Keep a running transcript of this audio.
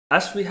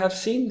As we have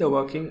seen the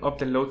working of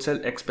the load cell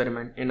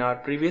experiment in our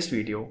previous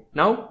video,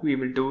 now we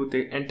will do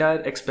the entire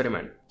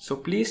experiment. So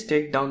please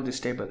take down this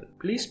table.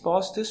 Please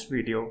pause this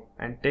video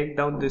and take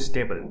down this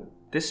table.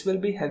 This will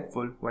be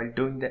helpful while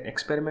doing the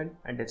experiment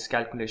and its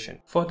calculation.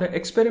 For the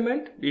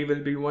experiment, we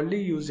will be only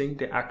using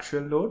the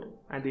actual load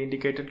and the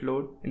indicated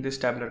load in this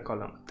tabular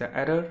column. The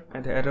error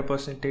and the error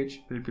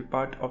percentage will be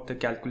part of the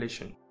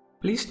calculation.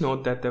 Please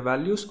note that the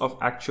values of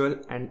actual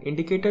and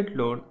indicated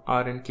load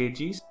are in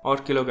kgs or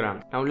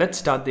kilograms. Now let's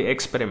start the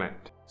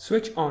experiment.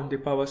 Switch on the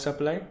power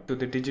supply to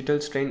the digital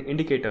strain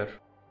indicator.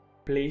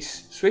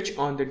 Please switch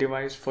on the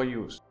device for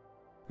use.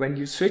 When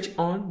you switch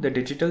on the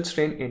digital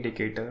strain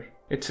indicator,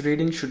 its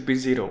reading should be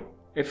 0.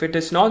 If it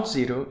is not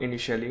 0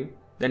 initially,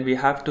 then we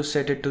have to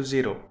set it to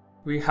 0.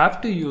 We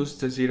have to use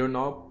the 0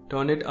 knob,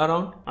 turn it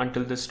around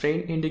until the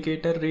strain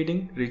indicator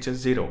reading reaches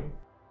 0.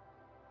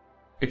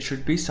 It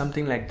should be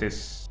something like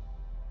this.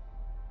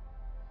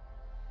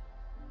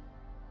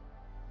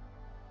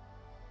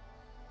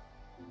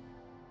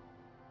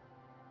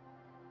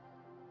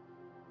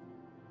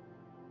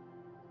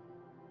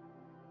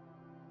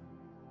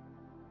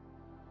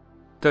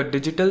 The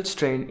digital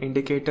strain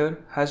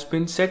indicator has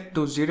been set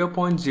to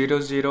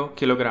 0.00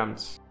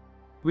 kilograms.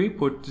 We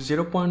put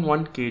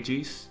 0.1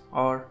 kgs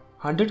or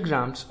 100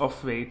 grams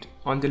of weight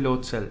on the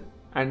load cell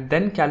and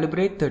then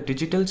calibrate the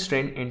digital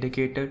strain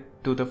indicator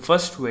to the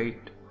first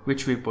weight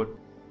which we put.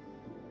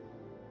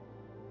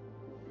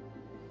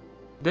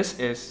 This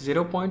is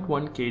 0.1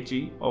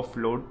 kg of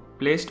load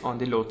placed on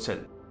the load cell.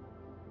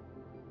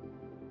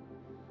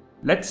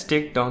 Let's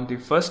take down the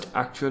first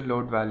actual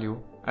load value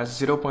as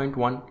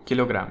 0.1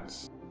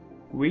 kilograms.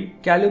 We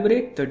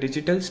calibrate the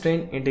digital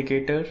strain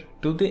indicator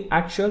to the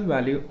actual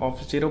value of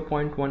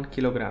 0.1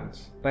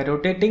 kilograms by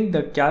rotating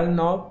the cal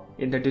knob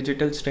in the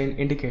digital strain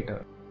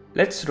indicator.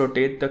 Let's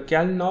rotate the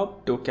cal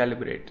knob to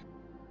calibrate.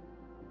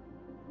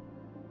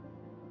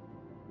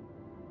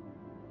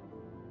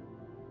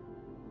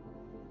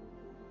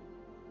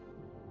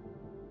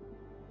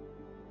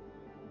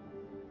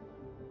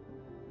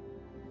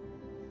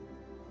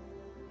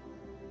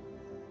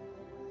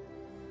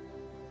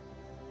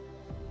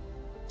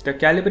 The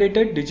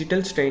calibrated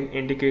digital strain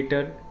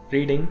indicator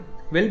reading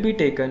will be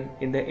taken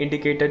in the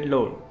indicated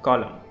load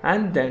column,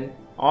 and then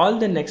all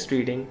the next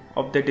reading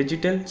of the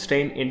digital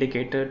strain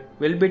indicator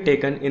will be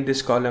taken in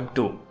this column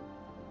too.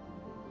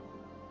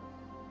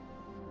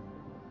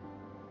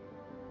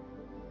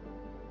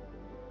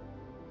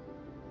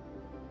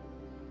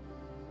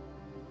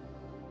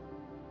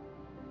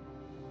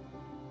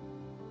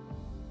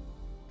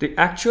 The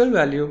actual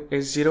value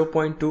is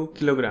 0.2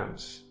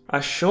 kilograms.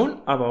 As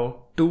shown above,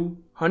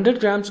 200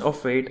 grams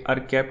of weight are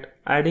kept,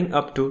 adding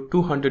up to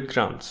 200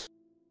 grams.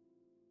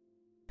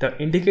 The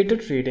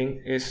indicated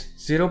reading is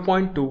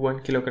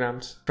 0.21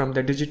 kilograms from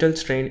the digital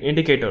strain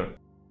indicator.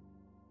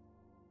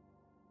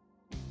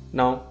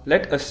 Now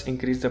let us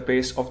increase the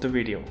pace of the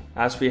video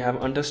as we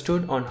have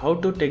understood on how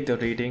to take the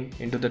reading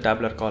into the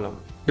tabular column.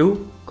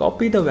 Do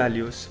copy the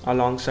values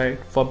alongside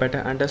for better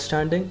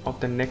understanding of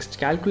the next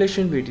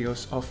calculation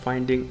videos of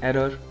finding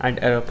error and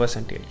error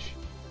percentage.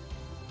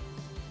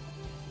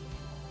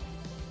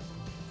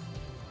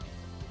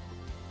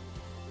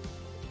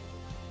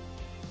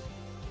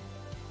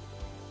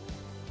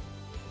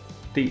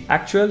 The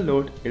actual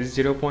load is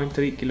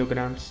 0.3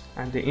 kilograms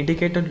and the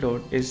indicated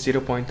load is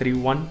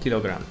 0.31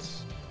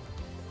 kilograms.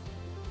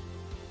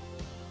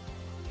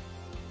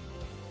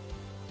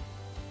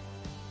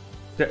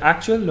 The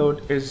actual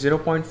load is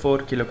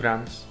 0.4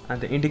 kilograms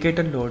and the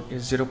indicated load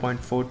is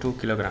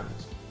 0.42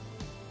 kilograms.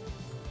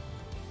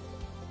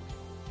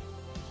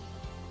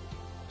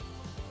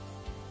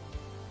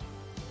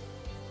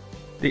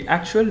 The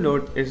actual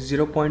load is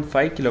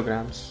 0.5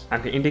 kilograms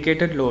and the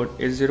indicated load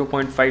is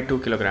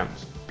 0.52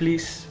 kilograms.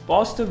 Please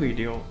pause the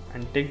video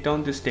and take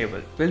down this table.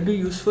 It will be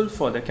useful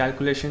for the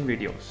calculation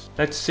videos.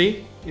 Let's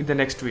see in the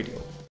next video.